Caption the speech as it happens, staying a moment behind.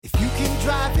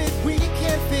drive it, we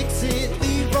can fix it.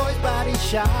 Leroy's Body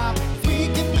Shop. We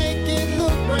can make it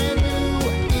look brand new.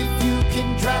 If you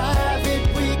can drive it,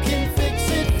 we can fix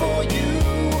it for you.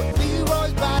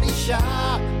 Leroy's Body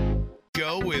Shop.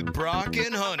 Go with Brock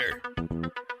and Hunter.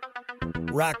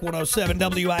 Rock 107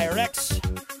 WIRX,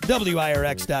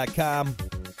 WIRX.com.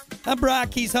 I'm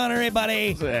Brock. He's Hunter. Hey, buddy.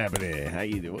 What's happening? How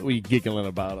you doing? What were you giggling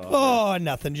about? Oh,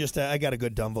 nothing. Just I got a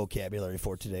good dumb vocabulary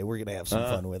for today. We're gonna have some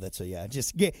fun with it. So yeah,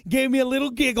 just gave me a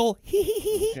little giggle.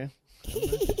 Okay.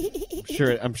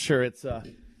 I'm sure it's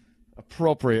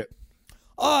appropriate.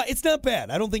 It's not bad.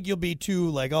 I don't think you'll be too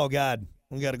like, oh God,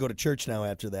 we got to go to church now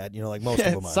after that. You know, like most of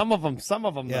them are. Some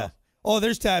of them. Yeah. Though. Oh,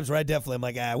 there's times where I definitely am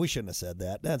like, we shouldn't have said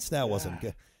that. That wasn't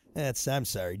good. I'm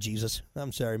sorry, Jesus.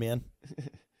 I'm sorry, man.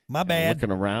 My bad.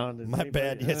 Looking around. My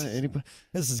bad. Yes. Anybody?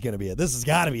 This is going to be it. This has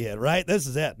got to be it, right? This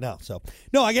is it. No,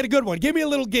 I get a good one. Give me a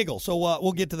little giggle. So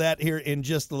we'll get to that here in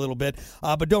just a little bit.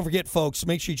 But don't forget, folks,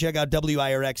 make sure you check out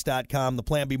WIRX.com, the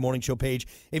Plan B Morning Show page.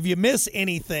 If you miss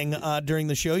anything during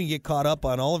the show, you can get caught up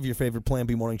on all of your favorite Plan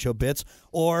B Morning Show bits.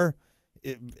 Or,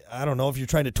 I don't know, if you're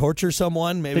trying to torture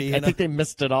someone, maybe. I think they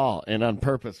missed it all and on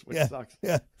purpose, which sucks.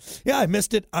 Yeah, I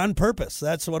missed it on purpose.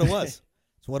 That's what it was.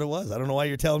 That's what it was. I don't know why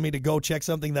you're telling me to go check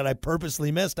something that I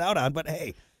purposely missed out on, but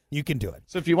hey, you can do it.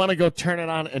 So if you want to go turn it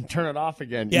on and turn it off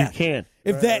again, you can.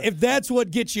 If that's what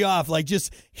gets you off, like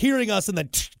just hearing us and then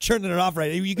turning it off,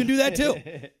 right? You can do that too.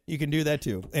 You can do that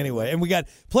too. Anyway, and we got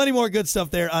plenty more good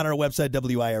stuff there on our website,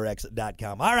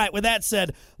 WIRX.com. All right, with that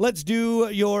said, let's do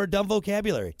your dumb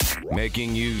vocabulary.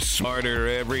 Making you smarter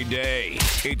every day.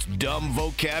 It's Dumb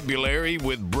Vocabulary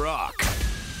with Brock.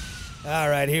 All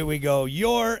right, here we go.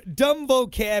 Your dumb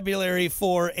vocabulary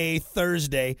for a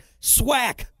Thursday.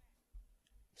 Swack.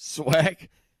 Swack?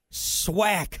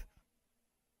 Swack.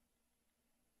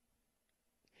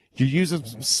 You're using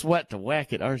some sweat to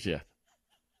whack it, aren't you?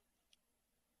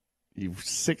 You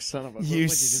sick son of a... You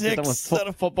sick son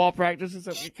of... Football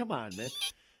practices? Come on, man.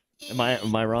 Am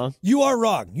I wrong? You are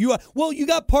wrong. Well, you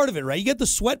got part of it right. You get the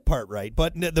sweat part right,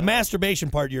 but the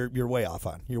masturbation part you're way off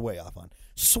on. You're way off on.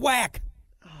 Swack.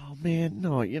 Oh man,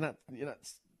 no, you're not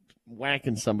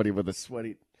whacking somebody with a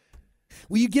sweaty.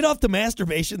 Will you get off the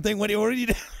masturbation thing? What are you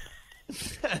doing?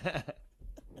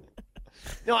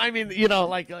 No, I mean,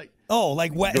 like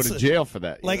wet. Go to jail for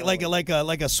that. Like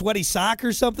a sweaty sock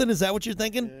or something. Is that what you're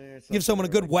thinking? Give someone a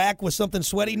good whack with something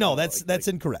sweaty? No, that's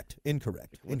incorrect.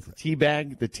 Incorrect. Tea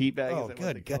bag. The tea bag. Oh,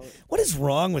 good God! What is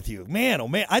wrong with you, man? Oh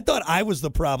man, I thought I was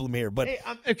the problem here, but hey,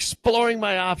 I'm exploring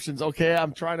my options. Okay,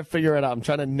 I'm trying to figure it out. I'm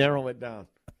trying to narrow it down.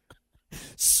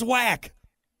 Swack.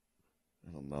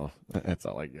 I don't know. That's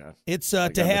all I got. It's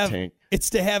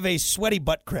to have a sweaty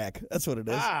butt crack. That's what it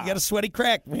is. You got a sweaty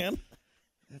crack, man.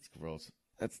 That's gross.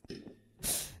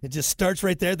 It just starts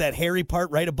right there, that hairy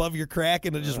part right above your crack,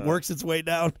 and it just works its way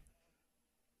down.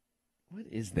 What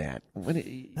is that?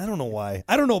 I don't know why.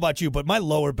 I don't know about you, but my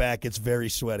lower back gets very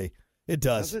sweaty. It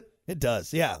does. It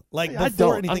does. Yeah. Like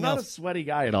before anything else. I'm not a sweaty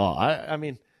guy at all. I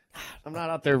mean, I'm not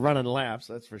out there running laps,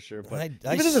 that's for sure. But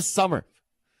even in the summer,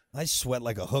 I sweat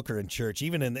like a hooker in church,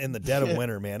 even in the dead of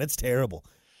winter, man. It's terrible.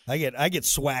 I get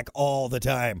swack all the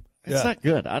time. It's not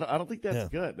good. I don't think that's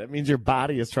good. That means your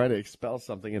body is trying to expel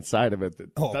something inside of it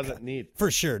that doesn't need.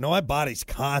 For sure. No, my body's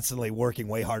constantly working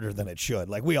way harder than it should.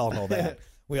 Like, we all know that.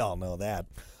 We all know that.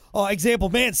 Oh, example,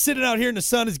 man, sitting out here in the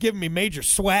sun is giving me major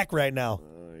swack right now.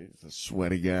 He's a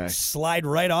sweaty guy. Slide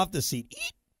right off the seat.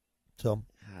 So,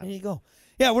 there you go.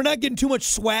 Yeah, we're not getting too much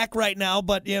swack right now,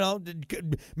 but,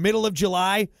 middle of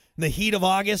July, the heat of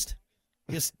August,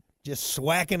 just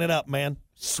swacking it up, man.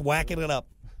 Swacking it up.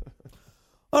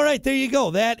 All right, there you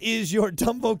go. That is your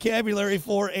dumb vocabulary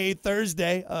for a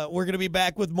Thursday. We're going to be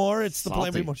back with more. It's the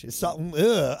Plan B Motion.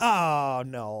 Oh,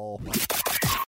 no.